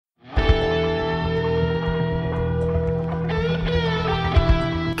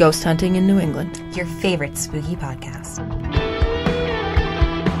Ghost Hunting in New England, your favorite spooky podcast.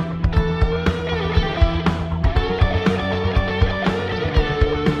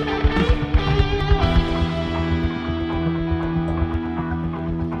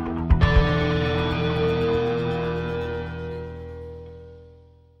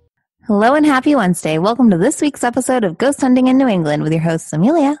 Hello and happy Wednesday. Welcome to this week's episode of Ghost Hunting in New England with your hosts,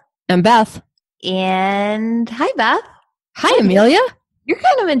 Amelia. and Beth. And hi, Beth. Hi, Amelia. You're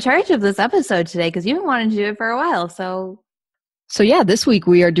kind of in charge of this episode today because you've been wanting to do it for a while. So yeah, this week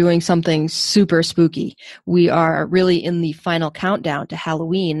we are doing something super spooky. We are really in the final countdown to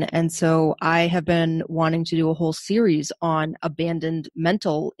Halloween. And so I have been wanting to do a whole series on abandoned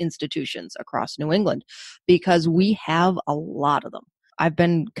mental institutions across New England because we have a lot of them. I've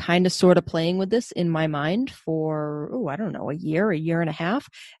been kind of sort of playing with this in my mind for, a year and a half.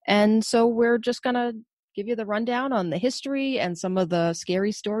 And so we're just going to give you the rundown on the history and some of the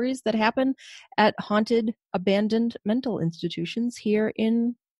scary stories that happen at haunted, abandoned mental institutions here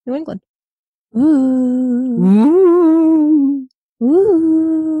in New England. Ooh. Ooh.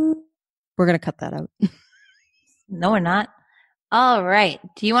 Ooh. We're going to cut that out. No, we're not. All right.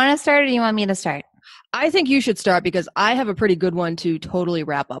 Do you want to start or do you want me to start? I think you should start because I have a pretty good one to totally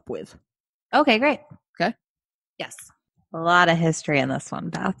wrap up with. Okay, great. Okay. Yes. A lot of history in this one,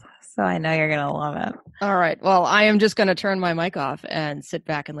 Beth. So I know you're going to love it. All right. Well, I am just going to turn my mic off and sit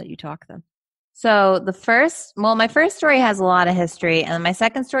back and let you talk then. So my first story has a lot of history, and my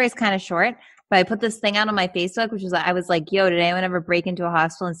second story is kind of short, but I put this thing out on my Facebook, which was, I was like, yo, did anyone ever break into a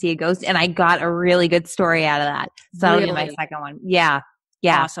hospital and see a ghost? And I got a really good story out of that. So that'll be my second one. Yeah.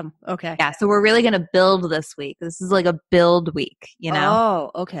 Yeah. Awesome. Okay. Yeah. So we're really going to build this week. This is like a build week, you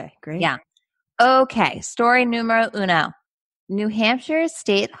know? Oh, okay. Great. Yeah. Okay. Story numero uno. New Hampshire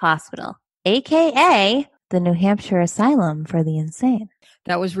State Hospital, a.k.a. the New Hampshire Asylum for the Insane.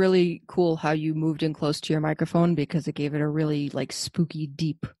 That was really cool how you moved in close to your microphone because it gave it a really spooky,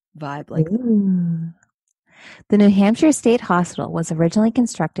 deep vibe. Ooh. The New Hampshire State Hospital was originally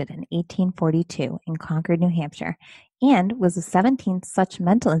constructed in 1842 in Concord, New Hampshire, and was the 17th such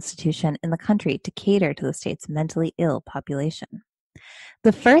mental institution in the country to cater to the state's mentally ill population.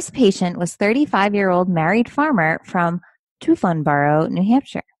 The first patient was 35-year-old married farmer from Tewksbury, New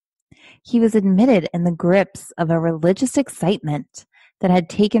Hampshire. He was admitted in the grips of a religious excitement that had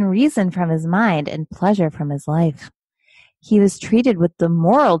taken reason from his mind and pleasure from his life. He was treated with the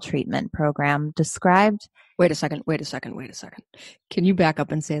moral treatment program described. Wait a second. Can you back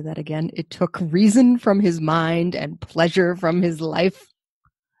up and say that again? It took reason from his mind and pleasure from his life.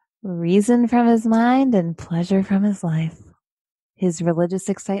 Reason from his mind and pleasure from his life. His religious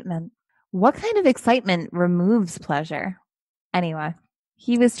excitement. What kind of excitement removes pleasure? Anyway,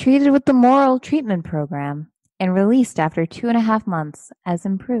 he was treated with the moral treatment program and released after 2.5 months as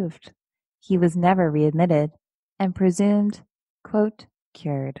improved. He was never readmitted and presumed, quote,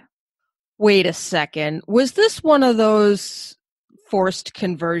 cured. Wait a second. Was this one of those forced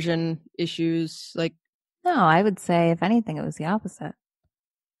conversion issues? No, I would say, if anything, it was the opposite.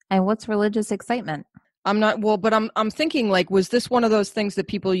 And what's religious excitement? I'm thinking, was this one of those things that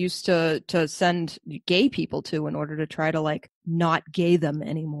people used to send gay people to in order to try to not gay them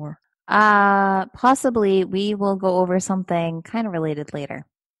anymore? Possibly. We will go over something kind of related later.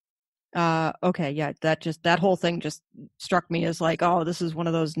 Okay, yeah, that whole thing just struck me as this is one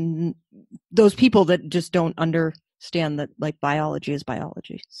of those people that just don't understand that biology is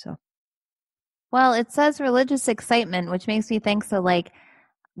biology. So, well, it says religious excitement, which makes me think so.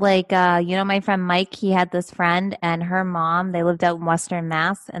 My friend Mike, he had this friend and her mom, they lived out in Western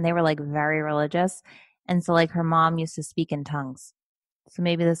Mass and they were very religious. And so her mom used to speak in tongues. So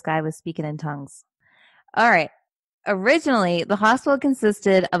maybe this guy was speaking in tongues. All right. Originally, the hospital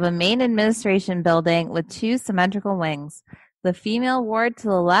consisted of a main administration building with 2 symmetrical wings, the female ward to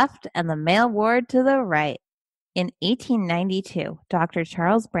the left and the male ward to the right. In 1892, Dr.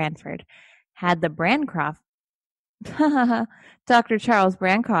 Charles Branford had the Brancroft Dr. Charles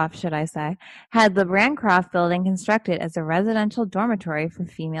Brancroft, had the Brancroft building constructed as a residential dormitory for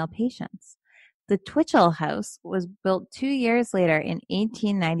female patients. The Twitchell House was built 2 years later in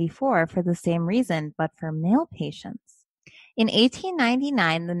 1894 for the same reason, but for male patients. In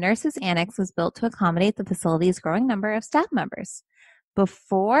 1899, the Nurses' Annex was built to accommodate the facility's growing number of staff members.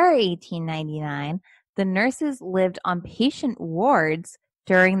 Before 1899, the nurses lived on patient wards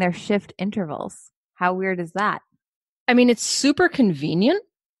during their shift intervals. How weird is that? I mean, it's super convenient,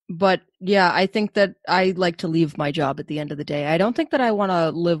 but yeah, I think that I like to leave my job at the end of the day. I don't think that I want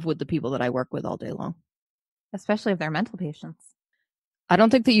to live with the people that I work with all day long. Especially if they're mental patients. I don't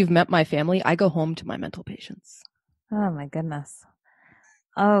think that you've met my family. I go home to my mental patients. Oh my goodness.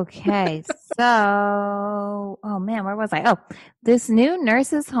 Okay, so, oh man, where was I? Oh, this new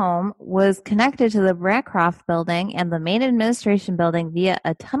nurses' home was connected to the Brantcroft building and the main administration building via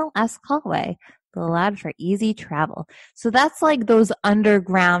a tunnel-esque hallway that allowed for easy travel. So that's like those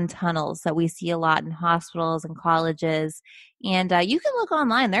underground tunnels that we see a lot in hospitals and colleges. And you can look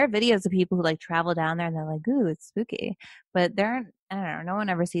online. There are videos of people who like travel down there and they're like, ooh, it's spooky. But there aren't, I don't know, no one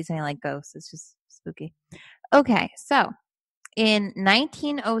ever sees anything like ghosts. It's just spooky. Okay, so. In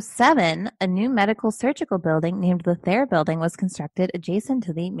 1907, a new medical surgical building named the Thayer Building was constructed adjacent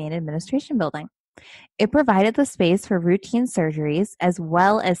to the main administration building. It provided the space for routine surgeries as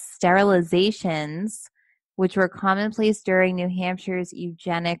well as sterilizations, which were commonplace during New Hampshire's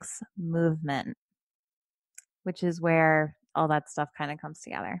eugenics movement, which is where all that stuff kind of comes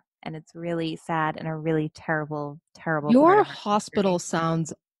together. And it's really sad and a really terrible, terrible part Your of our hospital history.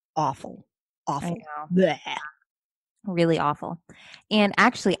 sounds awful. I Awful. know. Blech. Really awful. And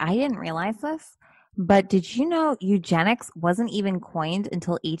actually, I didn't realize this, but did you know eugenics wasn't even coined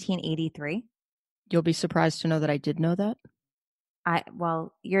until 1883? You'll be surprised to know that I did know that.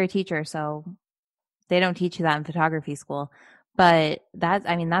 Well, you're a teacher, so they don't teach you that in photography school. But that's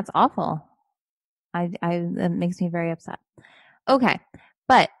awful. It makes me very upset. Okay,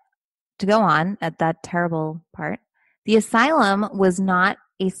 but to go on at that terrible part, the asylum was not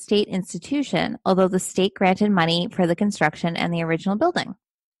a state institution, although the state granted money for the construction and the original building.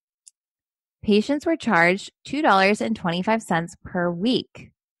 Patients were charged $2.25 per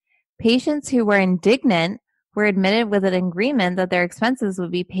week. Patients who were indignant were admitted with an agreement that their expenses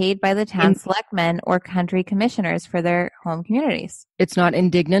would be paid by the town selectmen or country commissioners for their home communities. It's not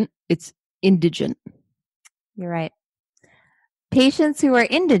indignant, it's indigent. You're right. Patients who were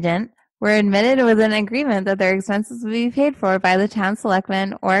indigent were admitted with an agreement that their expenses would be paid for by the town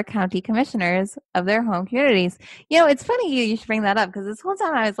selectmen or county commissioners of their home communities. You know, it's funny you should bring that up because this whole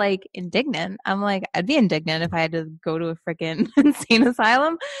time I was like indignant. I'm like, I'd be indignant if I had to go to a freaking insane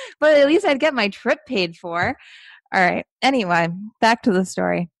asylum, but at least I'd get my trip paid for. All right. Anyway, back to the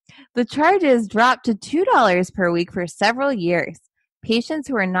story. The charges dropped to $2 per week for several years. Patients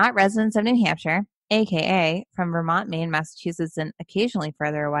who were not residents of New Hampshire, aka from Vermont, Maine, Massachusetts, and occasionally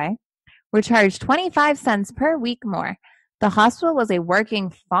further away, were charged 25 cents per week more. The hospital was a working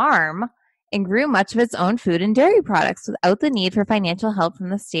farm and grew much of its own food and dairy products without the need for financial help from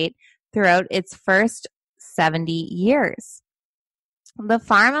the state throughout its first 70 years. The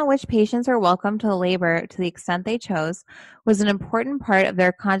farm on which patients were welcome to labor to the extent they chose was an important part of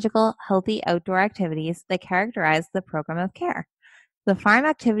their conjugal healthy outdoor activities that characterized the program of care. The farm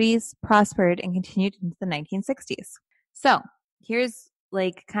activities prospered and continued into the 1960s. So here's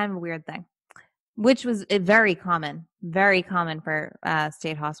like kind of a weird thing, which was very common for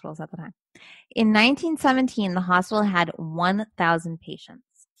state hospitals at the time. In 1917, the hospital had 1,000 patients.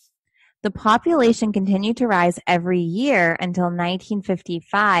 The population continued to rise every year until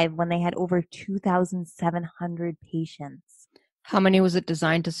 1955 when they had over 2,700 patients. How many was it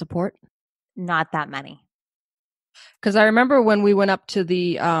designed to support? Not that many. Because I remember when we went up to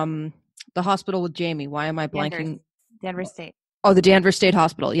the hospital with Jamie. Why am I blanking? Danvers State. Oh, the Danvers State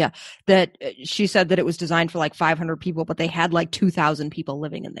Hospital. Yeah, that she said that it was designed for like 500 people, but they had like 2,000 people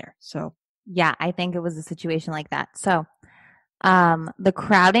living in there. So yeah, I think it was a situation like that. So the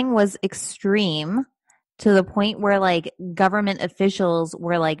crowding was extreme to the point where like government officials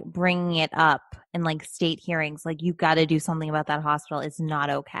were like bringing it up in like state hearings, like you got to do something about that hospital. It's not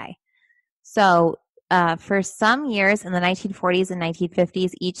okay. So for some years in the 1940s and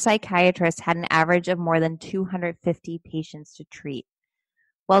 1950s, each psychiatrist had an average of more than 250 patients to treat.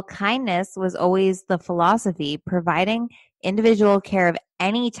 While kindness was always the philosophy, providing individual care of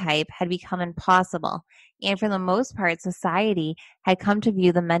any type had become impossible, and for the most part, society had come to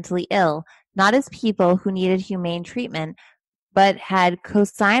view the mentally ill not as people who needed humane treatment, but had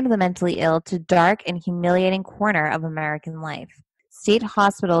co-signed the mentally ill to dark and humiliating corner of American life. State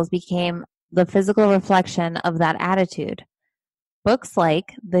hospitals became the physical reflection of that attitude. Books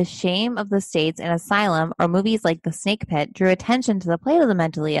like The Shame of the States and Asylum or movies like The Snake Pit drew attention to the plight of the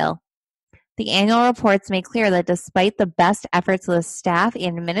mentally ill. The annual reports make clear that despite the best efforts of the staff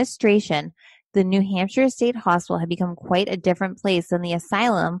and administration, the New Hampshire State Hospital had become quite a different place than the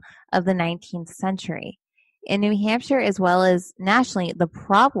asylum of the 19th century. In New Hampshire, as well as nationally, the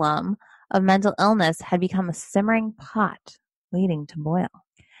problem of mental illness had become a simmering pot waiting to boil.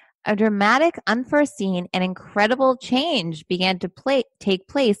 A dramatic, unforeseen, and incredible change began to take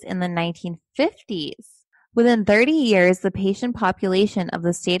place in the 1950s. Within 30 years, the patient population of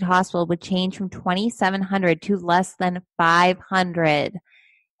the state hospital would change from 2,700 to less than 500.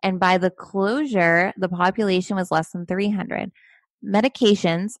 And by the closure, the population was less than 300.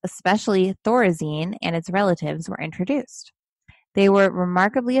 Medications, especially Thorazine and its relatives, were introduced. They were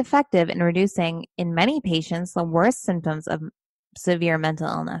remarkably effective in reducing, in many patients, the worst symptoms of severe mental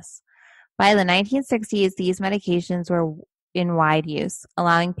illness. By the 1960s, these medications were in wide use,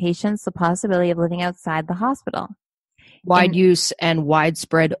 allowing patients the possibility of living outside the hospital. Wide use and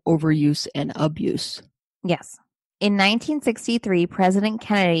widespread overuse and abuse. Yes. In 1963, President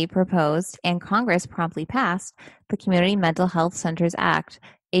Kennedy proposed, and Congress promptly passed, the Community Mental Health Centers Act,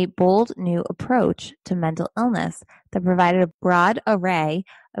 a bold new approach to mental illness that provided a broad array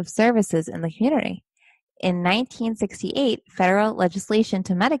of services in the community. In 1968, federal legislation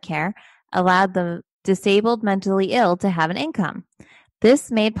to Medicare allowed the disabled mentally ill to have an income.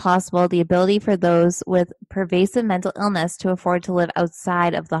 This made possible the ability for those with pervasive mental illness to afford to live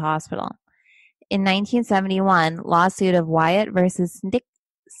outside of the hospital. In 1971, lawsuit of Wyatt versus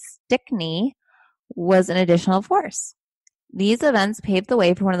Stickney was an additional force. These events paved the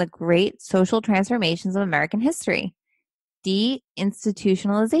way for one of the great social transformations of American history,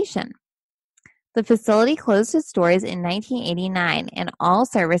 deinstitutionalization. The facility closed its doors in 1989, and all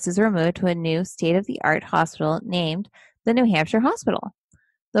services were moved to a new state-of-the-art hospital named the New Hampshire Hospital.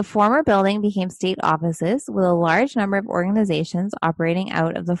 The former building became state offices with a large number of organizations operating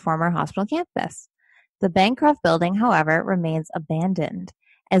out of the former hospital campus. The Bancroft building, however, remains abandoned,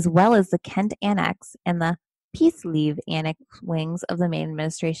 as well as the Kent Annex and the Peace Leave Annex wings of the main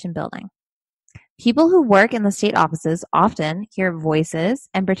administration building. People who work in the state offices often hear voices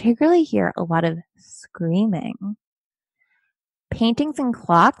and particularly hear a lot of screaming. Paintings and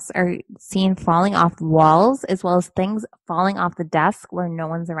clocks are seen falling off walls, as well as things falling off the desk where no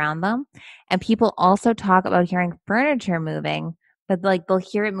one's around them. And people also talk about hearing furniture moving, but like they'll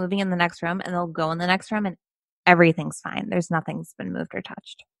hear it moving in the next room and they'll go in the next room and everything's fine. Nothing's been moved or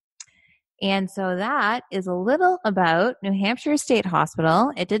touched. And so that is a little about New Hampshire State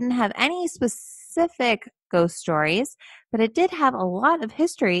Hospital. It didn't have any specific ghost stories, but it did have a lot of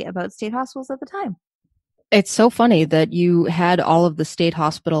history about state hospitals at the time. It's so funny that you had all of the state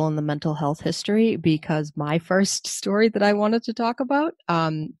hospital and the mental health history, because my first story that I wanted to talk about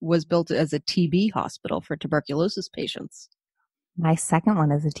was built as a TB hospital for tuberculosis patients. My second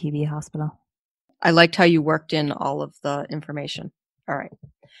one is a TB hospital. I liked how you worked in all of the information. All right.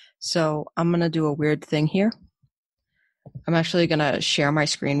 So I'm going to do a weird thing here. I'm actually going to share my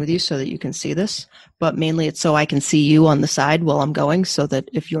screen with you so that you can see this, but mainly it's so I can see you on the side while I'm going, so that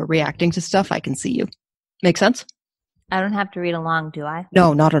if you're reacting to stuff, I can see you. Make sense? I don't have to read along, do I?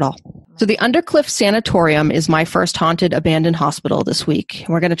 No, not at all. So the Cliff Sanatorium is my first haunted abandoned hospital this week.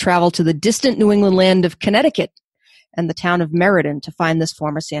 We're going to travel to the distant New England land of Connecticut and the town of Meriden to find this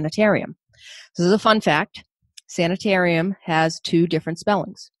former sanitarium. This is a fun fact. Sanitarium has two different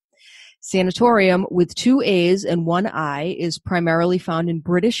spellings. Sanatorium with two A's and one I is primarily found in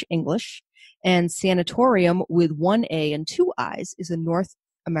British English, and sanatorium with one A and two I's is a North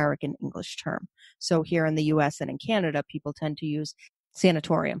American English term. So here in the US and in Canada, people tend to use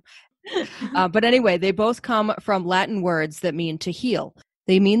sanatorium. But anyway, they both come from Latin words that mean to heal.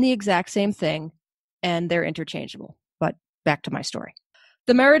 They mean the exact same thing, and they're interchangeable. But back to my story.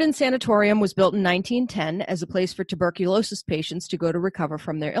 The Meriden Sanatorium was built in 1910 as a place for tuberculosis patients to go to recover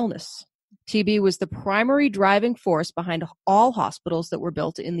from their illness. TB was the primary driving force behind all hospitals that were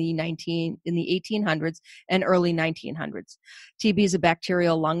built in the 1800s and early 1900s. TB is a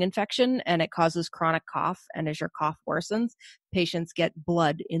bacterial lung infection, and it causes chronic cough, and as your cough worsens, patients get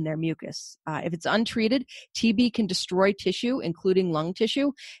blood in their mucus. If it's untreated, TB can destroy tissue, including lung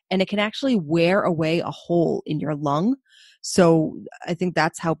tissue, and it can actually wear away a hole in your lung. So I think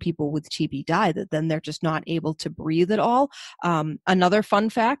that's how people with TB die, that then they're just not able to breathe at all. Another fun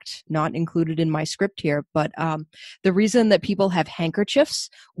fact, not included in my script here, but the reason that people have handkerchiefs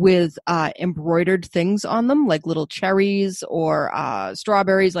with embroidered things on them, like little cherries or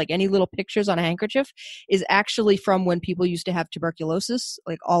strawberries, like any little pictures on a handkerchief, is actually from when people used to have tuberculosis,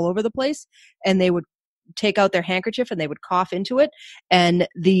 like all over the place, and they would take out their handkerchief and they would cough into it, and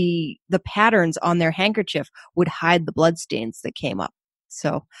the patterns on their handkerchief would hide the blood stains that came up.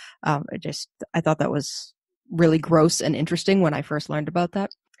 So I thought that was really gross and interesting when I first learned about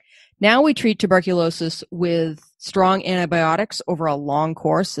that. Now we treat tuberculosis with strong antibiotics over a long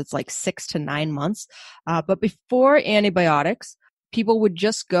course. It's like 6 to 9 months. But before antibiotics, people would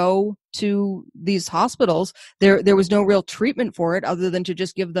just go to these hospitals, there was no real treatment for it other than to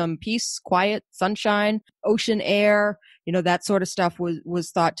just give them peace, quiet, sunshine, ocean air. That sort of stuff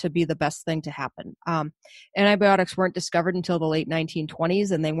was thought to be the best thing to happen. Antibiotics weren't discovered until the late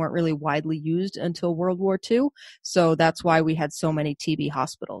 1920s, and they weren't really widely used until World War II. So that's why we had so many TB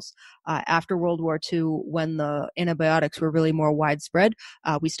hospitals. After World War II, when the antibiotics were really more widespread,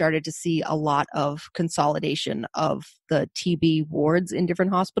 we started to see a lot of consolidation of the TB wards in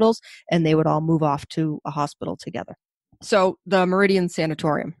different hospitals, and they would all move off to a hospital together. So the Meriden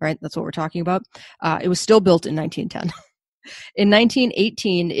Sanatorium, right? That's what we're talking about. It was still built in 1910. In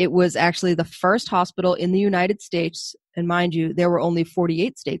 1918, it was actually the first hospital in the United States. And mind you, there were only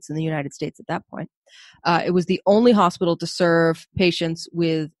 48 states in the United States at that point. It was the only hospital to serve patients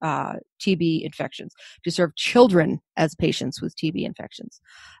with TB infections, to serve children as patients with TB infections.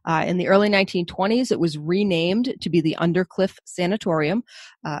 In the early 1920s, it was renamed to be the Cliff Sanatorium.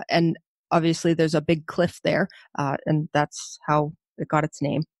 And obviously, there's a big cliff there, and that's how it got its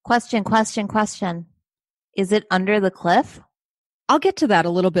name. Question. Is it under the cliff? I'll get to that a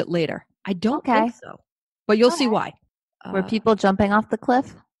little bit later. I don't think so, but you'll see why. Were people jumping off the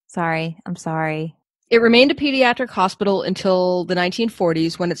cliff? I'm sorry. It remained a pediatric hospital until the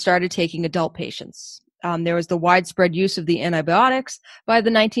 1940s when it started taking adult patients. There was the widespread use of the antibiotics by the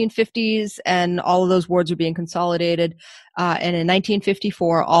 1950s, and all of those wards were being consolidated. And in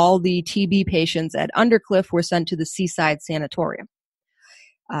 1954, all the TB patients at Undercliff were sent to the Seaside Sanatorium.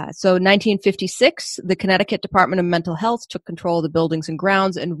 So in 1956, the Connecticut Department of Mental Health took control of the buildings and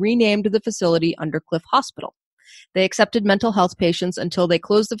grounds and renamed the facility Undercliff Hospital. They accepted mental health patients until they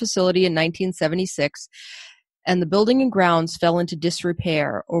closed the facility in 1976, and the building and grounds fell into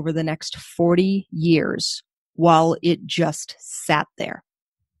disrepair over the next 40 years while it just sat there.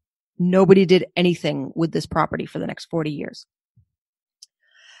 Nobody did anything with this property for the next 40 years.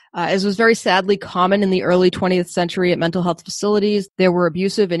 As was very sadly common in the early 20th century at mental health facilities, there were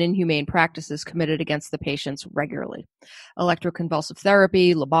abusive and inhumane practices committed against the patients regularly. Electroconvulsive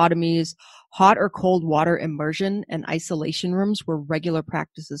therapy, lobotomies, hot or cold water immersion, and isolation rooms were regular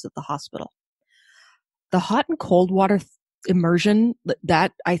practices at the hospital. The hot and cold water immersion,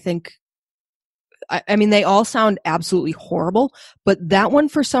 that I think, I mean, they all sound absolutely horrible, but that one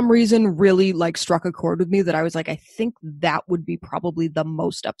for some reason really struck a chord with me that I was like, I think that would be probably the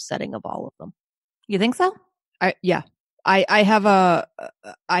most upsetting of all of them. You think so? Yeah. I have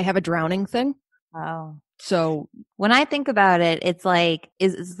a drowning thing. Oh. So when I think about it, it's like,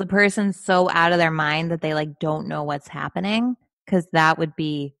 is the person so out of their mind that they don't know what's happening? Because that would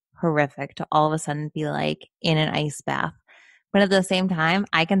be horrific to all of a sudden be in an ice bath. But at the same time,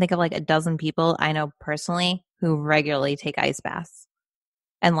 I can think of a dozen people I know personally who regularly take ice baths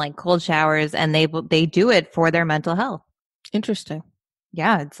and cold showers, and they do it for their mental health. Interesting.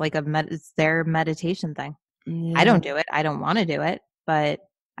 Yeah, it's it's their meditation thing. Yeah. I don't do it. I don't want to do it, but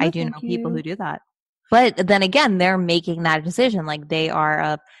I do know people who do that. But then again, they're making that decision. They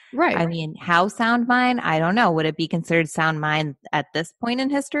are right. I mean, how sound mind? I don't know. Would it be considered sound mind at this point in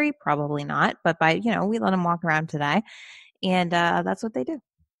history? Probably not. But we let them walk around today. And that's what they do.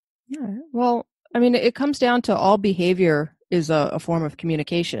 Yeah. Well, I mean, it comes down to all behavior is a form of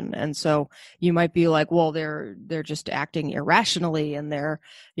communication. And so you might be like, well, they're just acting irrationally, and they're,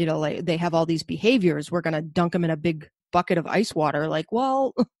 they have all these behaviors. We're going to dunk them in a big bucket of ice water.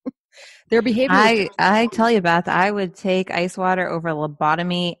 Well, their behavior. I tell you, Beth, I would take ice water over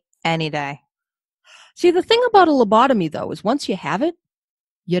lobotomy any day. See, the thing about a lobotomy, though, is once you have it,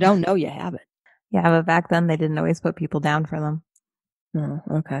 you don't know you have it. Yeah, but back then they didn't always put people down for them. Oh,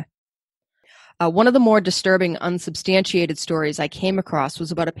 okay. One of the more disturbing, unsubstantiated stories I came across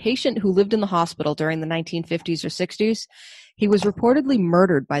was about a patient who lived in the hospital during the 1950s or 60s. He was reportedly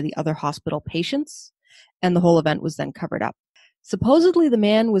murdered by the other hospital patients, and the whole event was then covered up. Supposedly, the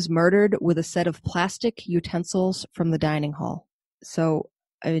man was murdered with a set of plastic utensils from the dining hall. So,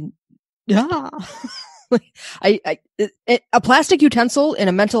 I mean, a plastic utensil in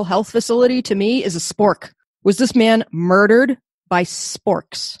a mental health facility to me is a spork. Was this man murdered by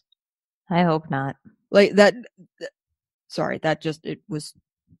sporks? I hope not. Sorry, it was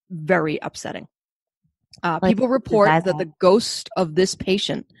very upsetting. People report that the ghost of this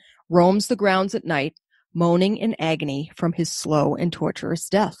patient roams the grounds at night, moaning in agony from his slow and torturous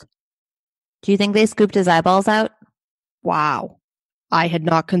death. Do you think they scooped his eyeballs out? Wow. I had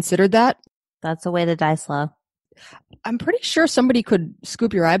not considered that. That's a way to die slow. I'm pretty sure somebody could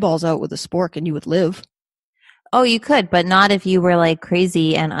scoop your eyeballs out with a spork and you would live. Oh, you could, but not if you were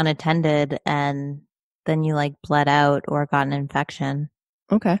crazy and unattended and then you bled out or got an infection.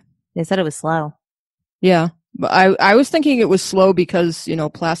 Okay. They said it was slow. Yeah. But I was thinking it was slow because,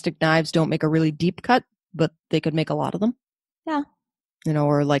 plastic knives don't make a really deep cut, but they could make a lot of them. Yeah.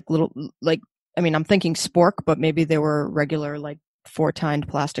 Or like little, like, I mean, I'm thinking spork, but maybe they were regular, like 4-tined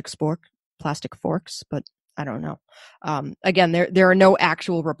plastic forks, but I don't know. Again, there are no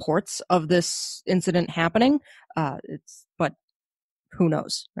actual reports of this incident happening. But who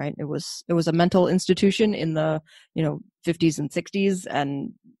knows, right? It was a mental institution in the, 50s and 60s,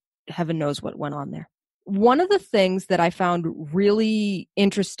 and heaven knows what went on there. One of the things that I found really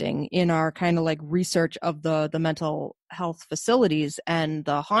interesting in our kind of like research of the mental health facilities and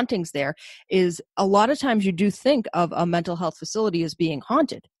the hauntings there is a lot of times you do think of a mental health facility as being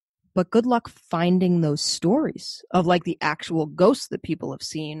haunted, but good luck finding those stories of like the actual ghosts that people have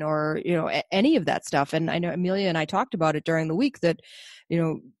seen or, any of that stuff. And I know Amelia and I talked about it during the week that,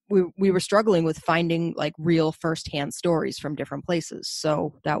 we were struggling with finding like real firsthand stories from different places.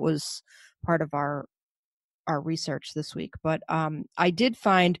 So that was part of our research this week. But I did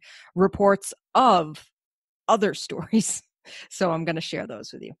find reports of other stories. So I'm going to share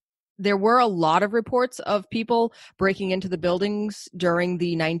those with you. There were a lot of reports of people breaking into the buildings during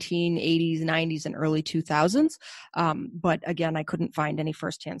the 1980s, 90s, and early 2000s. But again, I couldn't find any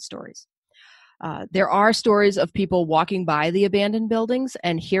firsthand stories. There are stories of people walking by the abandoned buildings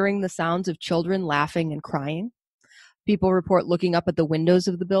and hearing the sounds of children laughing and crying. People report looking up at the windows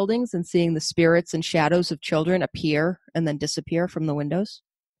of the buildings and seeing the spirits and shadows of children appear and then disappear from the windows.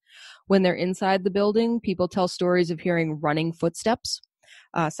 When they're inside the building, people tell stories of hearing running footsteps.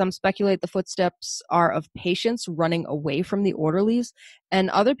 Some speculate the footsteps are of patients running away from the orderlies, and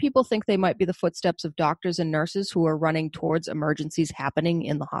other people think they might be the footsteps of doctors and nurses who are running towards emergencies happening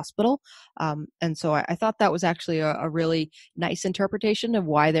in the hospital. And so I thought that was actually a really nice interpretation of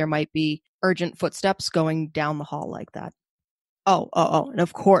why there might be urgent footsteps going down the hall like that. Oh, and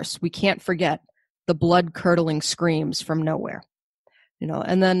of course, we can't forget the blood-curdling screams from nowhere.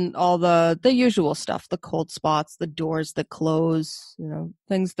 And then all the usual stuff, the cold spots, the doors that close,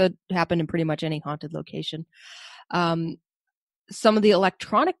 things that happen in pretty much any haunted location. Some of the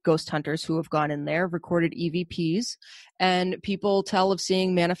electronic ghost hunters who have gone in there recorded EVPs, and people tell of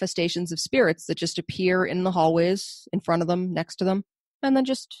seeing manifestations of spirits that just appear in the hallways, in front of them, next to them, and then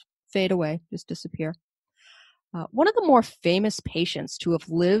just fade away, just disappear. One of the more famous patients to have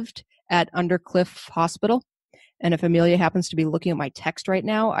lived at Cliff Hospital, and if Amelia happens to be looking at my text right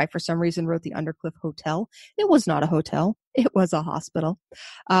now, I for some reason wrote the Cliff Hotel. It was not a hotel. It was a hospital.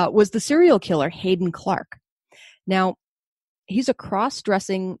 Was the serial killer Hayden Clark. Now, he's a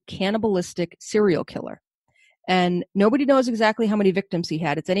cross-dressing, cannibalistic serial killer. And nobody knows exactly how many victims he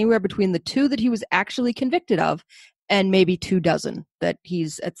had. It's anywhere between the 2 that he was actually convicted of and maybe 24 that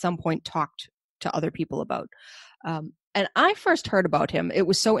he's at some point talked to other people about. And I first heard about him, it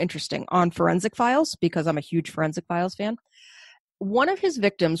was so interesting, on Forensic Files, because I'm a huge Forensic Files fan. One of his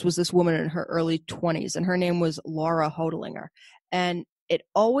victims was this woman in her early 20s, and her name was Laura Hodelinger. And it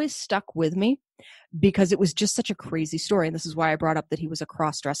always stuck with me because it was just such a crazy story. And this is why I brought up that he was a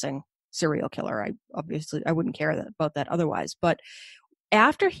cross-dressing serial killer. I wouldn't care about that otherwise. But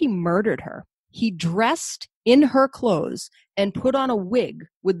after he murdered her, he dressed in her clothes and put on a wig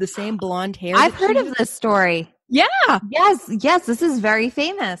with the same blonde hair. I've heard of this story. Yeah. Yes, this is very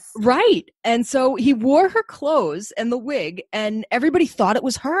famous. Right. And so he wore her clothes and the wig, and everybody thought it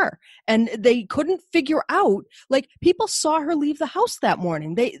was her. And they couldn't figure out, like, people saw her leave the house that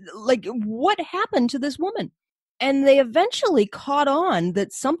morning. What happened to this woman? And they eventually caught on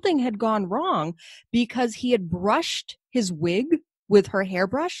that something had gone wrong because he had brushed his wig with her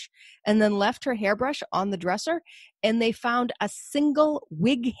hairbrush and then left her hairbrush on the dresser. And they found a single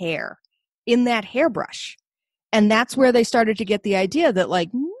wig hair in that hairbrush. And that's where they started to get the idea that,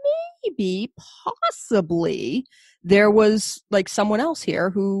 like, maybe, possibly, there was, like, someone else here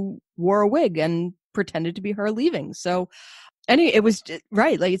who wore a wig and pretended to be her leaving. So, anyway, it was,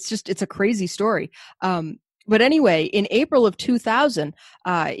 right, like, it's a crazy story. But anyway, in April of 2000,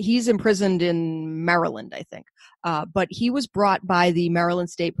 he's imprisoned in Maryland, I think. But he was brought by the Maryland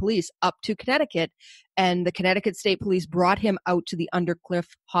State Police up to Connecticut, and the Connecticut State Police brought him out to the Cliff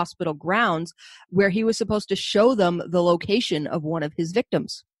Hospital grounds, where he was supposed to show them the location of one of his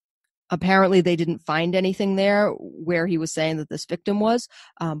victims. Apparently, they didn't find anything there where he was saying that this victim was,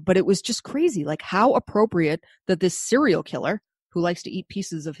 but it was just crazy. Like, how appropriate that this serial killer, who likes to eat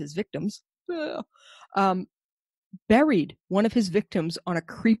pieces of his victims, buried one of his victims on a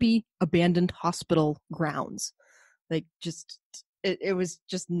creepy abandoned hospital grounds. Like, just, it was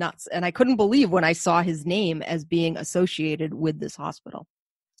just nuts. And I couldn't believe when I saw his name as being associated with this hospital.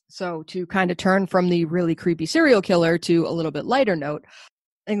 So to kind of turn from the really creepy serial killer to a little bit lighter note,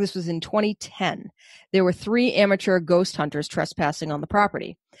 I think this was in 2010. There were 3 amateur ghost hunters trespassing on the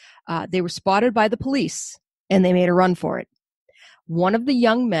property. They were spotted by the police, and they made a run for it. One of the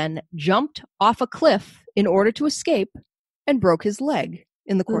young men jumped off a cliff in order to escape and broke his leg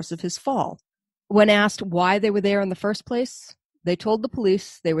in the course of his fall. When asked why they were there in the first place, they told the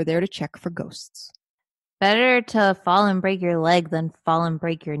police they were there to check for ghosts. Better to fall and break your leg than fall and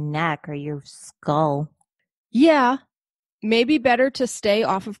break your neck or your skull. Yeah, maybe better to stay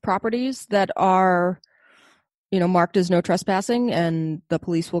off of properties that are, marked as no trespassing, and the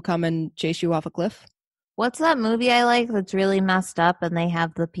police will come and chase you off a cliff. What's that movie I like that's really messed up and they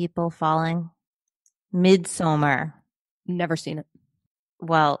have the people falling? Midsummer. Never seen it.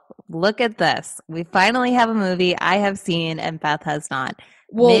 Well, look at this. We finally have a movie I have seen and Beth has not.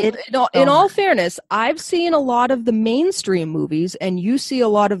 Well, in all fairness, I've seen a lot of the mainstream movies, and you see a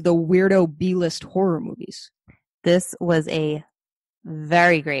lot of the weirdo B-list horror movies. This was a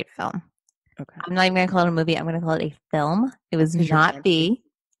very great film. Okay. I'm not even going to call it a movie. I'm going to call it a film. It was not B.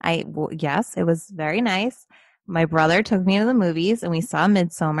 Yes, it was very nice. My brother took me to the movies, and we saw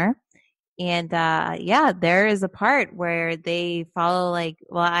Midsummer. And there is a part where they follow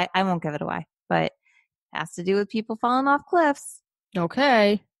I won't give it away, but it has to do with people falling off cliffs.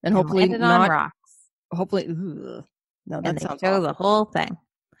 Okay, and hopefully not on rocks. Hopefully, no, that and sounds they show awful. the whole thing.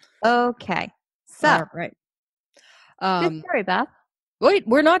 Okay, so all right. Good story, Beth. Wait,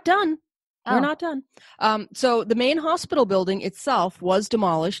 we're not done. Oh. We're not done. So the main hospital building itself was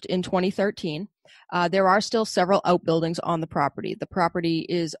demolished in 2013. There are still several outbuildings on the property. The property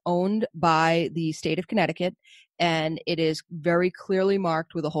is owned by the state of Connecticut, and it is very clearly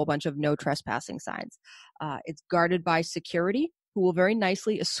marked with a whole bunch of no trespassing signs. It's guarded by security, who will very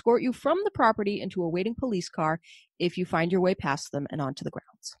nicely escort you from the property into a waiting police car if you find your way past them and onto the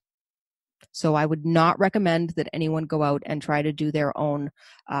grounds. So I would not recommend that anyone go out and try to do their own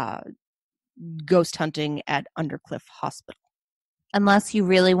ghost hunting at Undercliff Hospital. Unless you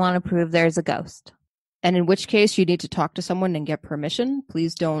really want to prove there's a ghost. And in which case you need to talk to someone and get permission.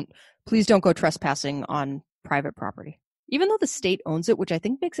 Please don't go trespassing on private property. Even though the state owns it, which I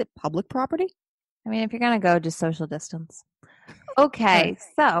think makes it public property. I mean, if you're going to go, just social distance. Okay,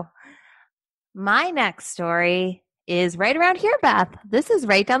 so my next story is right around here, Beth. This is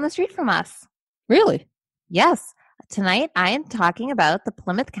right down the street from us. Really? Yes. Tonight, I am talking about the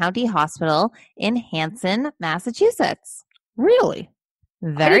Plymouth County Hospital in Hanson, Massachusetts. Really?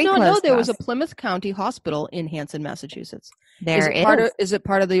 Very I did not know there was a Plymouth County Hospital in Hanson, Massachusetts. There is it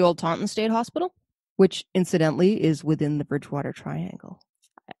part of the old Taunton State Hospital? Which, incidentally, is within the Bridgewater Triangle.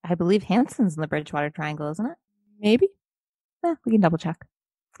 I believe Hanson's in the Bridgewater Triangle, isn't it? Maybe. We can double check.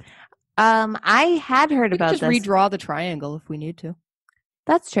 I had heard about this. Redraw the triangle if we need to.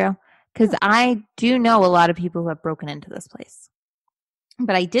 That's true. Because I do know a lot of people who have broken into this place.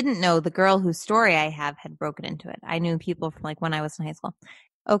 But I didn't know the girl whose story I have had broken into it. I knew people from when I was in high school.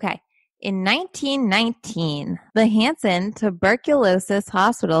 Okay. In 1919, the Hanson Tuberculosis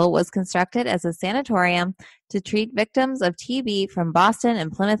Hospital was constructed as a sanatorium to treat victims of TB from Boston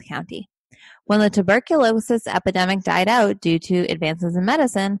and Plymouth County. When the tuberculosis epidemic died out due to advances in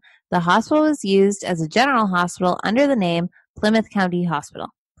medicine, the hospital was used as a general hospital under the name Plymouth County Hospital.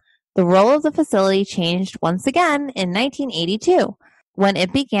 The role of the facility changed once again in 1982, when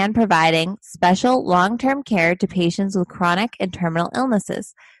it began providing special long-term care to patients with chronic and terminal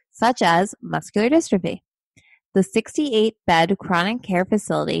illnesses, such as muscular dystrophy. The 68-bed chronic care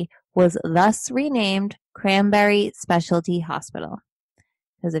facility was thus renamed Cranberry Specialty Hospital.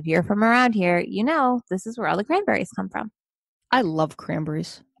 Because if you're from around here, you know this is where all the cranberries come from. I love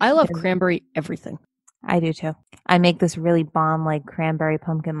cranberries. I love cranberry everything. I do too. I make this really bomb cranberry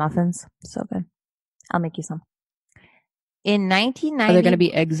pumpkin muffins. So good. I'll make you some. In 1990, are there going to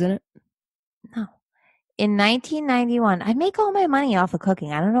be eggs in it? No. In 1991, I make all my money off of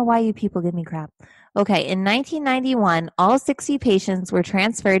cooking. I don't know why you people give me crap. Okay, in 1991, all 60 patients were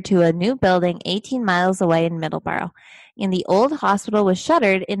transferred to a new building 18 miles away in Middleborough, and the old hospital was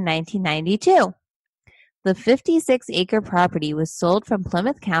shuttered in 1992. The 56-acre property was sold from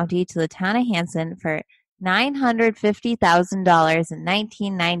Plymouth County to the town of Hanson for $950,000 in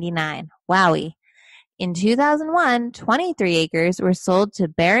 1999. Wowie. In 2001, 23 acres were sold to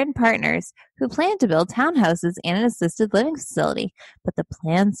Barron Partners, who planned to build townhouses and an assisted living facility, but the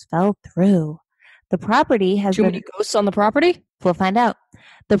plans fell through. The property has Too many ghosts on the property? We'll find out.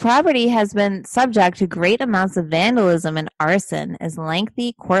 The property has been subject to great amounts of vandalism and arson as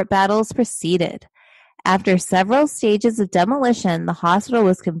lengthy court battles proceeded. After several stages of demolition, the hospital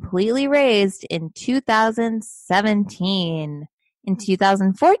was completely razed in 2017. In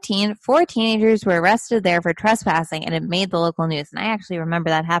 2014, 4 teenagers were arrested there for trespassing, and it made the local news. And I actually remember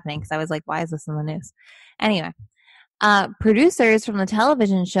that happening because I was like, why is this in the news? Anyway, producers from the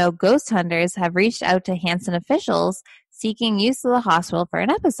television show Ghost Hunters have reached out to Hanson officials seeking use of the hospital for an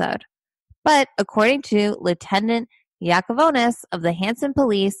episode. But according to Lieutenant Yakovonis of the Hanson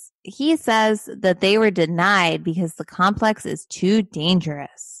police, he says that they were denied because the complex is too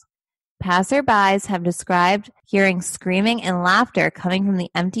dangerous. Passerbys have described hearing screaming and laughter coming from the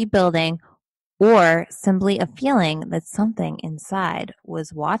empty building, or simply a feeling that something inside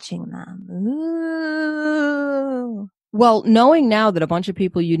was watching them. Ooh. Well, knowing now that a bunch of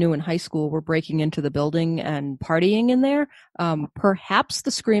people you knew in high school were breaking into the building and partying in there, perhaps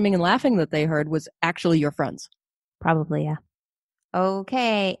the screaming and laughing that they heard was actually your friends. Probably, yeah.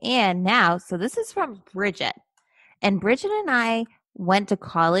 Okay, and now, so this is from Bridget. And Bridget and I went to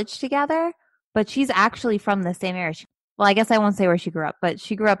college together, but she's actually from the same area. Well, I guess I won't say where she grew up, but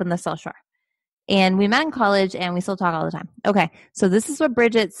she grew up in the South Shore. And we met in college, and we still talk all the time. Okay, so this is what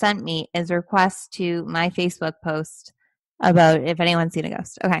Bridget sent me as a request to my Facebook post about if anyone's seen a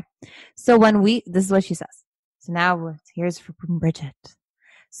ghost. Okay, so this is what she says. So now here's from Bridget.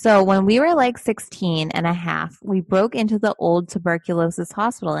 So when we were like 16 and a half, we broke into the old tuberculosis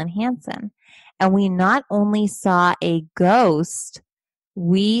hospital in Hanson. And we not only saw a ghost,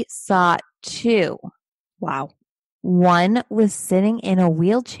 we saw 2. Wow. One was sitting in a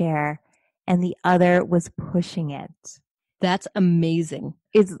wheelchair and the other was pushing it. That's amazing.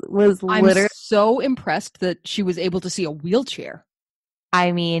 It was literally. I'm so impressed that she was able to see a wheelchair.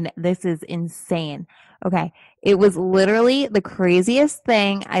 I mean, this is insane. Okay. It was literally the craziest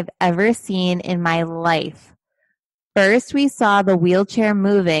thing I've ever seen in my life. First, we saw the wheelchair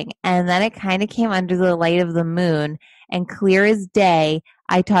moving, and then it kind of came under the light of the moon, and clear as day,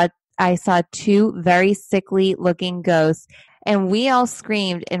 I saw 2 very sickly looking ghosts, and we all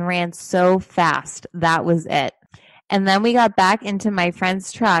screamed and ran so fast. That was it. And then we got back into my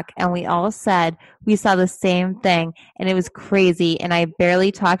friend's truck, and we all said we saw the same thing, and it was crazy, and I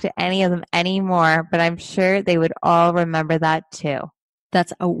barely talk to any of them anymore, but I'm sure they would all remember that too.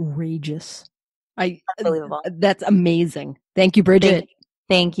 That's outrageous. Unbelievable. That's amazing. Thank you, Bridget.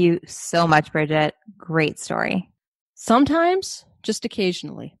 Thank you so much, Bridget. Great story. Sometimes, just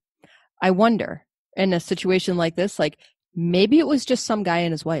occasionally, I wonder in a situation like this, like maybe it was just some guy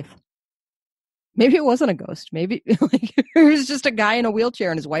and his wife. Maybe it wasn't a ghost. Maybe like, it was just a guy in a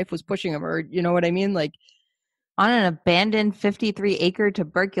wheelchair and his wife was pushing him, or you know what I mean? Like on an abandoned 53-acre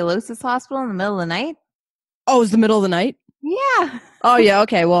tuberculosis hospital in the middle of the night. Oh, it was the middle of the night? Yeah. Oh yeah.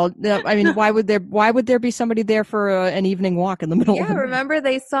 Okay. Well, I mean, why would there be somebody there for an evening walk in the middle of the night? Remember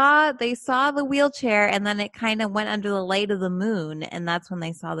they saw the wheelchair and then it kind of went under the light of the moon, and that's when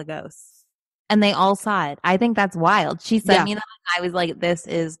they saw the ghosts. And they all saw it. I think that's wild. She sent me that. I was like, this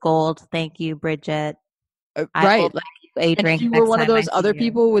is gold. Thank you, Bridget. Right. I will buy you a drink. If you were one of those other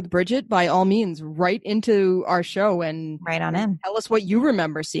people with Bridget, by all means, write into our show and right on in. Tell us what you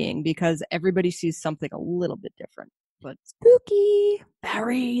remember seeing, because everybody sees something a little bit different. But spooky.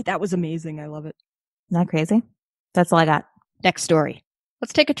 Barry, that was amazing. I love it. Isn't that crazy? That's all I got. Next story.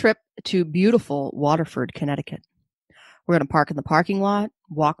 Let's take a trip to beautiful Waterford, Connecticut. We're going to park in the parking lot,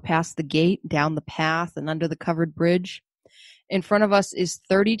 walk past the gate, down the path, and under the covered bridge. In front of us is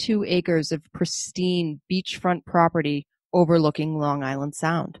 32 acres of pristine beachfront property overlooking Long Island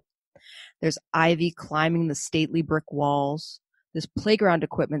Sound. There's ivy climbing the stately brick walls. There's playground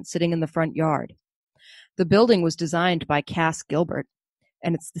equipment sitting in the front yard. The building was designed by Cass Gilbert,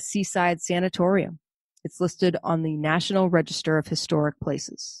 and it's the Seaside Sanatorium. It's listed on the National Register of Historic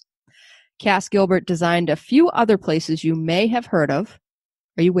Places. Cass Gilbert designed a few other places you may have heard of.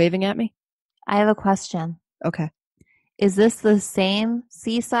 Are you waving at me? I have a question. Okay. Is this the same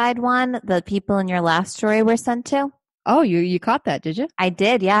Seaside one that people in your last story were sent to? Oh, you caught that, did you? I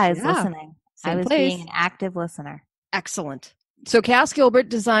did, yeah. I was listening. Same I was place. being an active listener. Excellent. So Cass Gilbert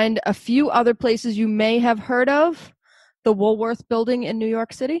designed a few other places you may have heard of. The Woolworth Building in New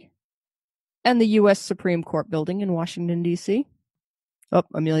York City and the U.S. Supreme Court Building in Washington, D.C. Oh,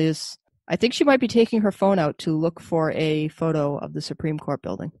 I think she might be taking her phone out to look for a photo of the Supreme Court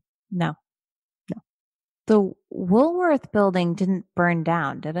building. No. The Woolworth building didn't burn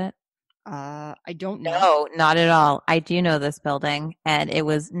down, did it? I don't know. No, not at all. I do know this building, and it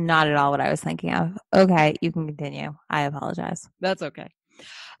was not at all what I was thinking of. Okay, you can continue. I apologize. That's okay.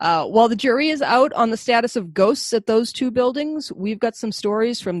 While the jury is out on the status of ghosts at those 2 buildings, we've got some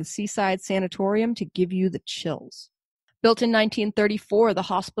stories from the Seaside Sanatorium to give you the chills. Built in 1934, the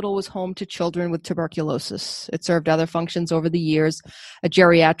hospital was home to children with tuberculosis. It served other functions over the years, a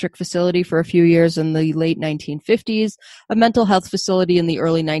geriatric facility for a few years in the late 1950s, a mental health facility in the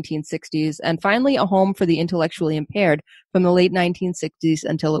early 1960s, and finally a home for the intellectually impaired from the late 1960s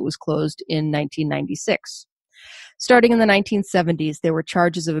until it was closed in 1996. Starting in the 1970s, there were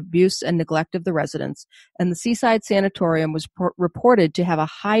charges of abuse and neglect of the residents, and the Seaside Sanatorium was reported to have a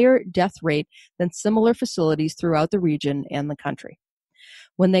higher death rate than similar facilities throughout the region and the country.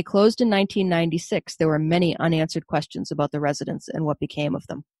 When they closed in 1996, there were many unanswered questions about the residents and what became of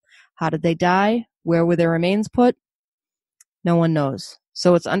them. How did they die? Where were their remains put? No one knows.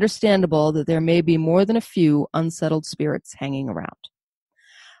 So it's understandable that there may be more than a few unsettled spirits hanging around.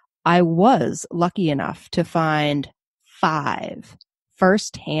 I was lucky enough to find 5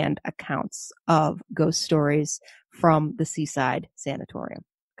 first-hand accounts of ghost stories from the Seaside Sanatorium.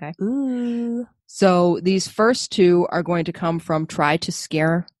 Okay. Ooh. So these first 2 are going to come from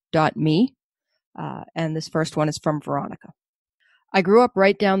trytoscare.me, and this first one is from Veronica. I grew up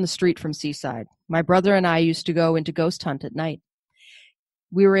right down the street from Seaside. My brother and I used to go into ghost hunt at night.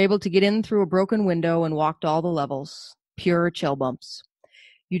 We were able to get in through a broken window and walked all the levels. Pure chill bumps.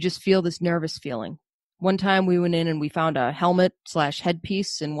 You just feel this nervous feeling. One time we went in and we found a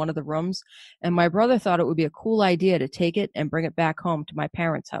helmet/headpiece in one of the rooms, and my brother thought it would be a cool idea to take it and bring it back home to my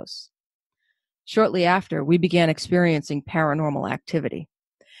parents' house. Shortly after, we began experiencing paranormal activity.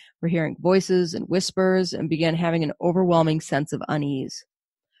 We're hearing voices and whispers and began having an overwhelming sense of unease.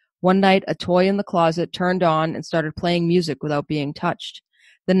 One night, a toy in the closet turned on and started playing music without being touched.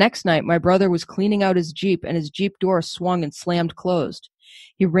 The next night, my brother was cleaning out his Jeep, and his Jeep door swung and slammed closed.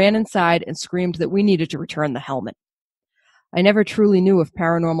 He ran inside and screamed that we needed to return the helmet. I never truly knew if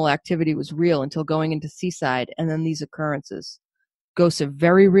paranormal activity was real until going into Seaside and then these occurrences. Ghosts are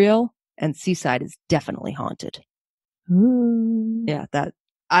very real, and Seaside is definitely haunted. Ooh. Yeah,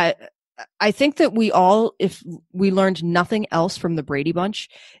 I think that we all, if we learned nothing else from the Brady Bunch,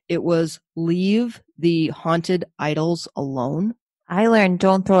 it was leave the haunted idols alone. I learned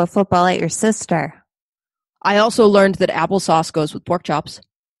don't throw a football at your sister. I also learned that applesauce goes with pork chops.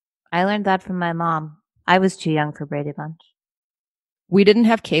 I learned that from my mom. I was too young for Brady Bunch. We didn't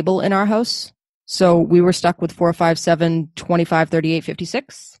have cable in our house, so we were stuck with 457 25 38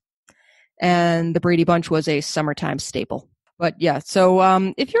 56, and the Brady Bunch was a summertime staple. But yeah, so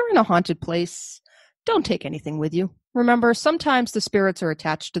if you're in a haunted place, don't take anything with you. Remember, sometimes the spirits are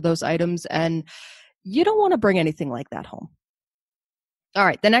attached to those items, and you don't want to bring anything like that home. All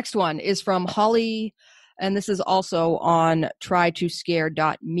right, the next one is from Holly, and this is also on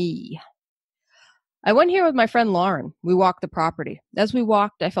trytoscare.me. I went here with my friend Lauren. We walked the property. As we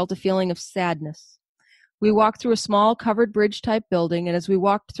walked, I felt a feeling of sadness. We walked through a small covered bridge type building, and as we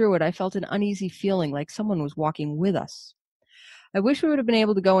walked through it, I felt an uneasy feeling like someone was walking with us. I wish we would have been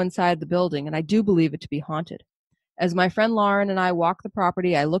able to go inside the building, and I do believe it to be haunted. As my friend Lauren and I walked the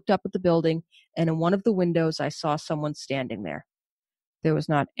property, I looked up at the building, and in one of the windows, I saw someone standing there. There was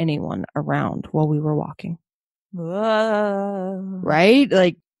not anyone around while we were walking. Whoa. Right?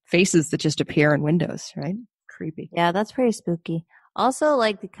 Like faces that just appear in windows, right? Creepy. Yeah, that's pretty spooky. Also,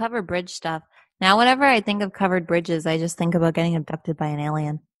 like the covered bridge stuff. Now, whenever I think of covered bridges, I just think about getting abducted by an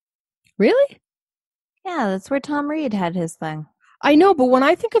alien. Really? Yeah, that's where Tom Reed had his thing. I know, but when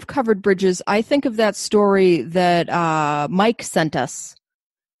I think of covered bridges, I think of that story that Mike sent us,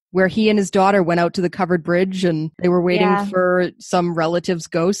 where he and his daughter went out to the covered bridge and they were waiting for some relative's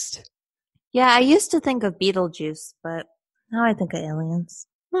ghost. Yeah, I used to think of Beetlejuice, but now I think of aliens.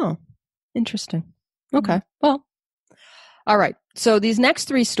 Oh, interesting. Okay, well. All right, so these next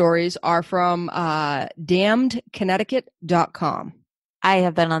 3 stories are from damnedconnecticut.com. I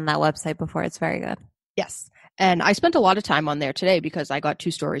have been on that website before. It's very good. Yes, and I spent a lot of time on there today because I got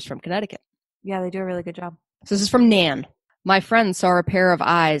 2 stories from Connecticut. Yeah, they do a really good job. So this is from Nan. My friend saw a pair of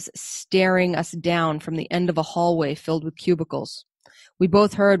eyes staring us down from the end of a hallway filled with cubicles. We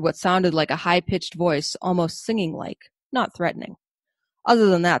both heard what sounded like a high-pitched voice, almost singing-like, not threatening. Other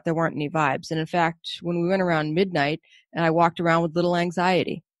than that, there weren't any vibes, and in fact, when we went around midnight, and I walked around with little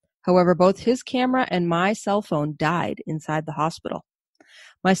anxiety. However, both his camera and my cell phone died inside the hospital.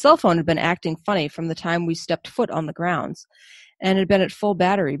 My cell phone had been acting funny from the time we stepped foot on the grounds, and had been at full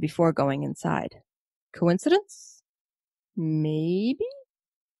battery before going inside. Coincidence? Maybe?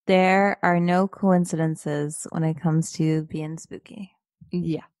 There are no coincidences when it comes to being spooky.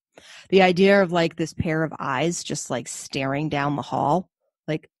 Yeah. The idea of like this pair of eyes just like staring down the hall,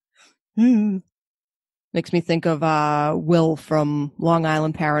 like, makes me think of Will from Long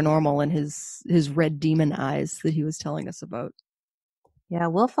Island Paranormal and his red demon eyes that he was telling us about. Yeah,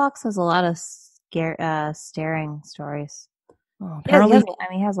 Will Fox has a lot of staring stories. Oh, apparently,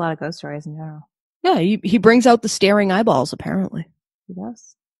 he has a lot of ghost stories in general. yeah, he brings out the staring eyeballs, apparently. He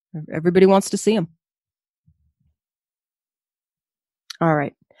does. Everybody wants to see him. All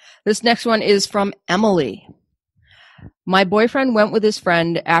right. This next one is from Emily. My boyfriend went with his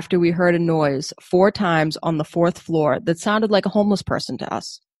friend after we heard a noise 4 times on the 4th floor that sounded like a homeless person to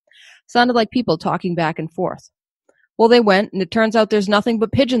us. Sounded like people talking back and forth. Well, they went, and it turns out there's nothing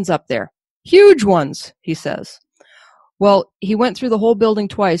but pigeons up there. Huge ones, he says. Well, he went through the whole building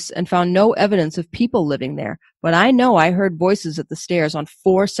twice and found no evidence of people living there, but I know I heard voices at the stairs on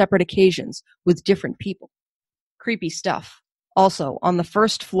 4 separate occasions with different people. Creepy stuff. Also, on the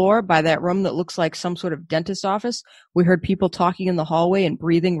 1st floor, by that room that looks like some sort of dentist's office, we heard people talking in the hallway and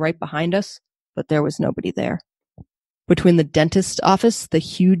breathing right behind us, but there was nobody there. Between the dentist's office, the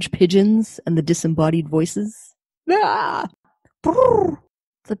huge pigeons, and the disembodied voices. Ah!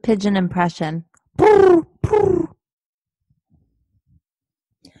 It's a pigeon impression.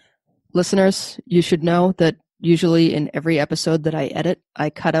 Listeners, you should know that usually in every episode that I edit, I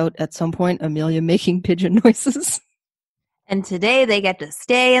cut out at some point Amelia making pigeon noises. And today they get to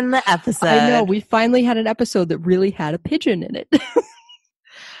stay in the episode. I know, we finally had an episode that really had a pigeon in it.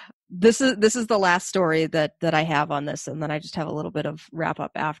 This is the last story that I have on this, and then I just have a little bit of wrap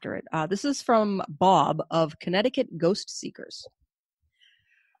up after it. This is from Bob of Connecticut Ghost Seekers.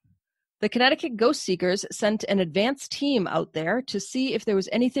 The Connecticut Ghost Seekers sent an advance team out there to see if there was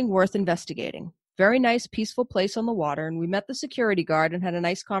anything worth investigating. Very nice, peaceful place on the water, and we met the security guard and had a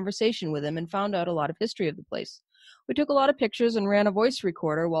nice conversation with him and found out a lot of history of the place. We took a lot of pictures and ran a voice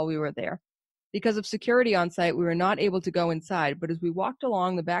recorder while we were there. Because of security on site, we were not able to go inside, but as we walked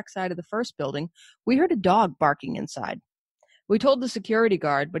along the back side of the first building, we heard a dog barking inside. We told the security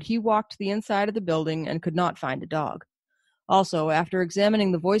guard, but he walked the inside of the building and could not find a dog. Also, after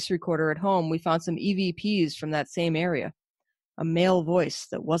examining the voice recorder at home, we found some EVPs from that same area. A male voice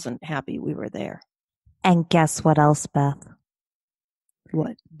that wasn't happy we were there. And guess what else, Beth?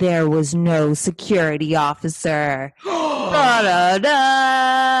 What? There was no security officer. Da-da-da.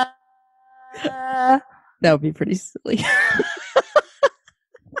 That would be pretty silly.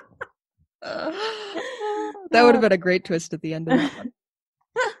 That would have been a great twist at the end of that one.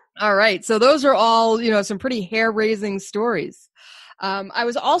 All right. So those are all, some pretty hair-raising stories. I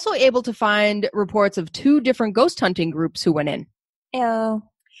was also able to find reports of 2 different ghost hunting groups who went in. Ew.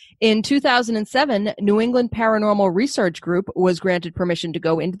 In 2007, New England Paranormal Research Group was granted permission to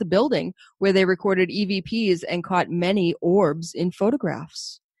go into the building where they recorded EVPs and caught many orbs in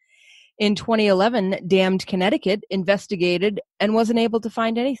photographs. In 2011, Damned Connecticut investigated and wasn't able to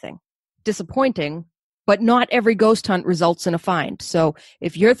find anything. Disappointing, but not every ghost hunt results in a find. So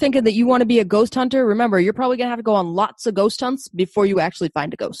if you're thinking that you want to be a ghost hunter, remember, you're probably going to have to go on lots of ghost hunts before you actually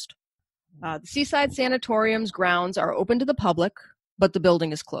find a ghost. The Seaside Sanatorium's grounds are open to the public, but the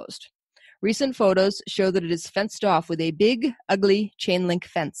building is closed. Recent photos show that it is fenced off with a big, ugly chain link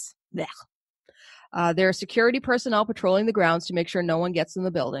fence. There are security personnel patrolling the grounds to make sure no one gets in the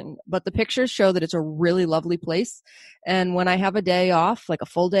building, but the pictures show that it's a really lovely place. And when I have a day off, like a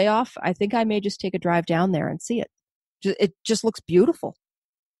full day off, I think I may just take a drive down there and see it. It just looks beautiful.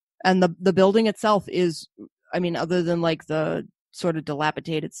 And the building itself is, other than like the sort of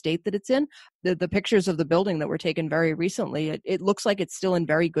dilapidated state that it's in, the pictures of the building that were taken very recently, it looks like it's still in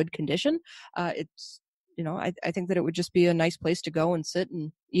very good condition. It's, I think that it would just be a nice place to go and sit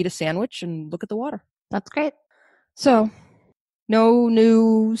and eat a sandwich and look at the water. That's great. So, no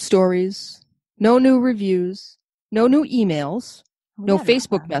new stories, no new reviews, no new emails, no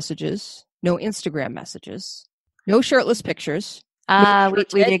Facebook messages, no Instagram messages, no shirtless pictures.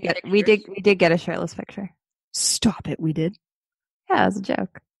 We did get a shirtless picture. Stop it, we did. Yeah, it was a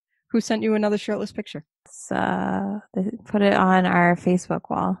joke. Who sent you another shirtless picture? They put it on our Facebook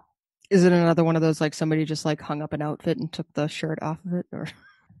wall. Is it another one of those, like somebody just like hung up an outfit and took the shirt off of it? Or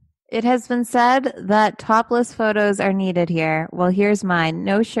it has been said that topless photos are needed here. Well, here's mine.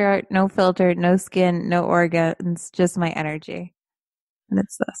 No shirt, no filter, no skin, no organs, just my energy. And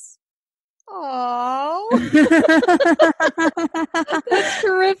it's this. Oh, that's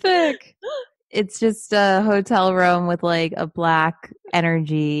terrific. It's just a hotel room with like a black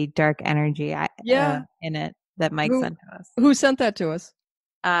energy, dark energy in it that Mike sent to us. Who sent that to us?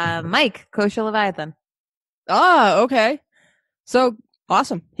 Mike, Kosher Leviathan. Ah, okay. So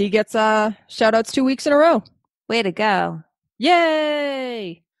awesome. He gets shout outs 2 weeks in a row. Way to go.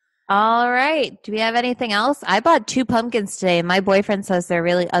 Yay. All right. Do we have anything else? I bought 2 pumpkins today. My boyfriend says they're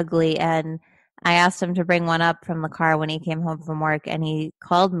really ugly, and I asked him to bring one up from the car when he came home from work, and he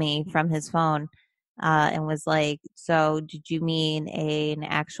called me from his phone and was like, so did you mean an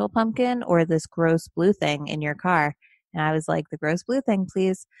actual pumpkin or this gross blue thing in your car? And I was like, the gross blue thing,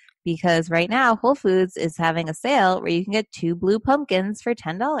 please. Because right now, Whole Foods is having a sale where you can get 2 blue pumpkins for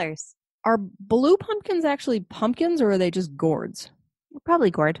 $10. Are blue pumpkins actually pumpkins, or are they just gourds?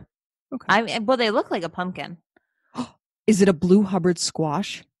 Probably gourd. Okay. Well, they look like a pumpkin. Is it a blue Hubbard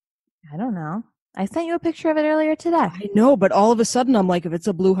squash? I don't know. I sent you a picture of it earlier today. I know, but all of a sudden I'm like, if it's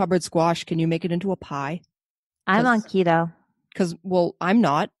a blue Hubbard squash, can you make it into a pie? I'm on keto. Because, well, I'm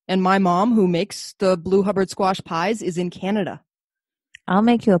not. And my mom, who makes the blue Hubbard squash pies, is in Canada. I'll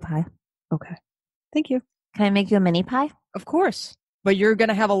make you a pie. Okay. Thank you. Can I make you a mini pie? Of course. But you're going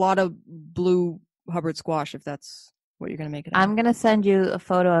to have a lot of blue Hubbard squash if that's what you're going to make it out of. I'm going to send you a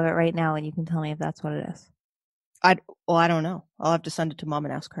photo of it right now and you can tell me if that's what it is. I don't know. I'll have to send it to Mom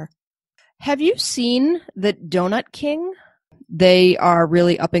and ask her. Have you seen that Donut King? They are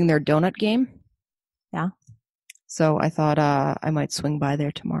really upping their donut game. Yeah. So I thought I might swing by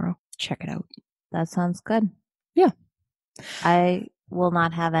there tomorrow. Check it out. That sounds good. Yeah. I will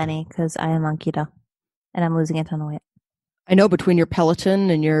not have any because I am on keto and I'm losing a ton of weight. I know, between your Peloton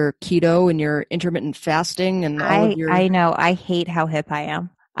and your keto and your intermittent fasting and all of your... I know. I hate how hip I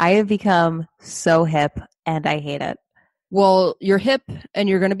am. I have become so hip and I hate it. Well, you're hip and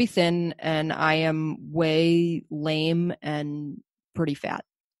you're going to be thin, and I am way lame and pretty fat.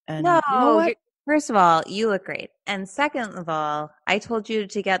 And no, you know what? First of all, you look great. And second of all, I told you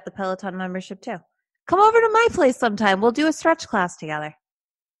to get the Peloton membership too. Come over to my place sometime. We'll do a stretch class together.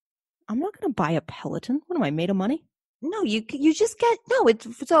 I'm not going to buy a Peloton. What am I, made of money? No, you just get, no, it's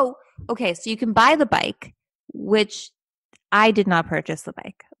so, okay, so you can buy the bike, which I did not purchase the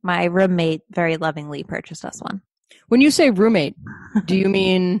bike. My roommate very lovingly purchased us one. When you say roommate, do you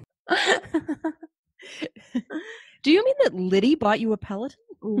mean that Liddy bought you a Peloton?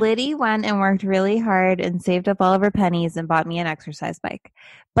 Liddy went and worked really hard and saved up all of her pennies and bought me an exercise bike.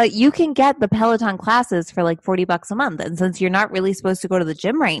 But you can get the Peloton classes for like $40 a month. And since you're not really supposed to go to the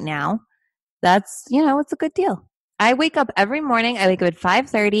gym right now, that's, it's a good deal. I wake up every morning. I wake up at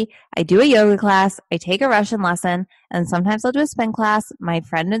 5:30. I do a yoga class. I take a Russian lesson. And sometimes I'll do a spin class. My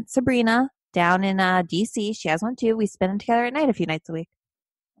friend Sabrina down in DC, she has one too. We spin together at night a few nights a week.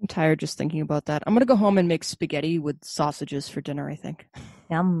 I'm tired just thinking about that. I'm going to go home and make spaghetti with sausages for dinner, I think.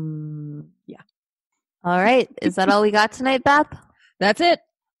 Yum. Yeah. All right. Is that all we got tonight, Beth? That's it.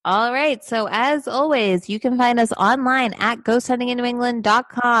 All right. So as always, you can find us online at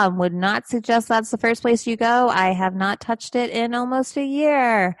ghosthuntinginnew.com. Would not suggest that's the first place you go. I have not touched it in almost a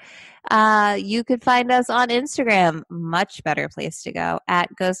year. You could find us on Instagram, much better place to go,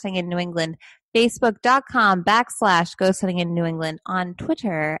 at Ghost Hunting in New England. Facebook.com/Ghost Hunting in New England. On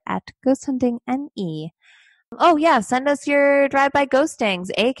Twitter at Ghost Hunting NE. Oh, yeah. Send us your drive-by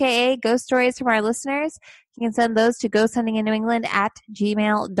ghostings, a.k.a. ghost stories from our listeners. You can send those to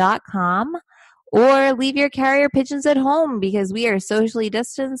ghosthuntinginnewengland@gmail.com, or leave your carrier pigeons at home because we are socially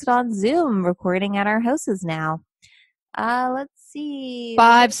distanced on Zoom recording at our houses now. Let's see.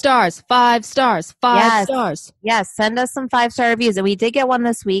 5 stars, 5 stars, 5 stars. Yes, send us some 5-star reviews. And we did get one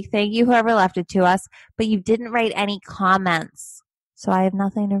this week. Thank you, whoever left it to us. But you didn't write any comments. So I have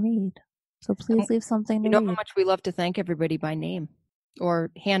nothing to read. So please leave something to read. You know how much we love to thank everybody by name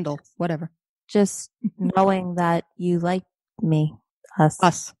or handle, whatever. Just knowing that you like me.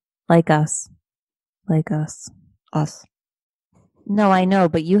 Us. Like us. Like us. Us. No, I know,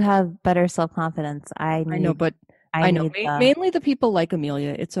 but you have better self-confidence. I know, but I know. Mainly the people like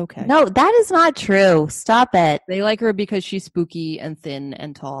Amelia. It's okay. No, that is not true. Stop it. They like her because she's spooky and thin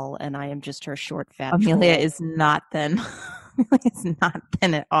and tall, and I am just her short, fat Amelia is not thin. It's not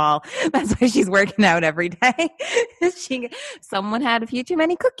thin at all. That's why she's working out every day. Someone had a few too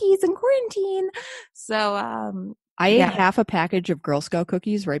many cookies in quarantine. So I ate half a package of Girl Scout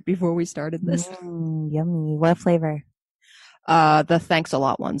cookies right before we started this. Yummy. What flavor? The thanks a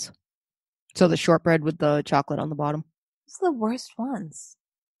lot ones. So the shortbread with the chocolate on the bottom. Those are the worst ones.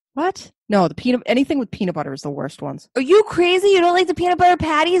 What? No, anything with peanut butter is the worst ones. Are you crazy? You don't like the peanut butter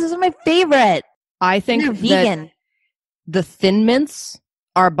patties? Those are my favorite. I think they're vegan. The Thin Mints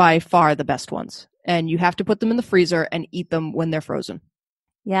are by far the best ones. And you have to put them in the freezer and eat them when they're frozen.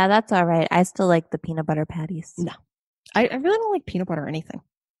 Yeah, that's all right. I still like the peanut butter patties. No. I really don't like peanut butter or anything.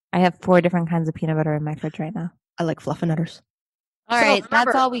 I have 4 different kinds of peanut butter in my fridge right now. I like Fluffernutters. All right,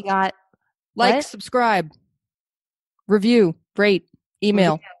 that's all we got. Like, subscribe, review, rate,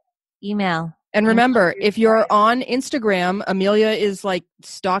 email. And remember, if you're on Instagram, Amelia is like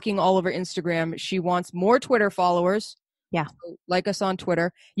stalking all over Instagram. She wants more Twitter followers. Yeah. So like us on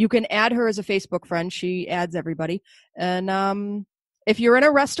Twitter. You can add her as a Facebook friend. She adds everybody. And if you're in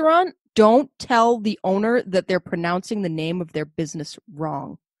a restaurant, don't tell the owner that they're pronouncing the name of their business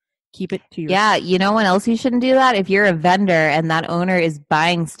wrong. Keep it to yourself. Yeah, you know when else you shouldn't do that? If you're a vendor and that owner is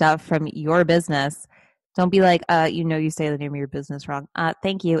buying stuff from your business, don't be like, you say the name of your business wrong.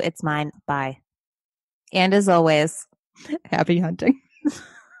 Thank you. It's mine. Bye. And as always, Happy hunting.